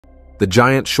the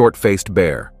giant short-faced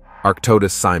bear,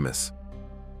 Arctodus simus.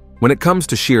 When it comes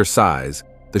to sheer size,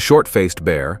 the short-faced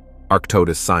bear,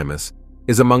 Arctodus simus,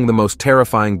 is among the most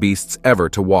terrifying beasts ever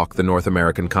to walk the North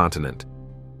American continent.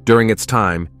 During its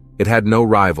time, it had no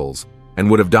rivals and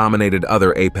would have dominated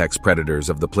other apex predators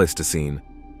of the Pleistocene.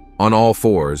 On all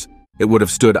fours, it would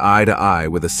have stood eye to eye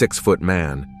with a 6-foot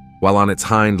man, while on its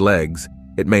hind legs,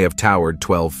 it may have towered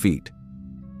 12 feet.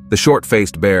 The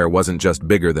short-faced bear wasn't just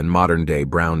bigger than modern-day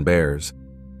brown bears.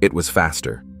 It was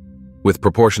faster. With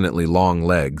proportionately long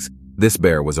legs, this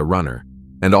bear was a runner,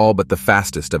 and all but the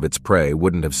fastest of its prey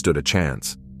wouldn't have stood a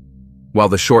chance. While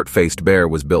the short-faced bear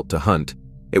was built to hunt,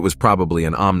 it was probably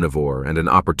an omnivore and an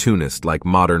opportunist like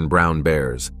modern brown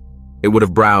bears. It would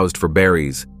have browsed for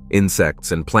berries,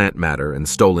 insects, and plant matter and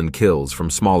stolen kills from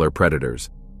smaller predators.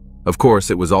 Of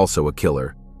course, it was also a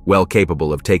killer, well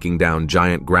capable of taking down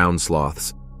giant ground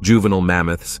sloths, juvenile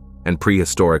mammoths, and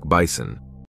prehistoric bison.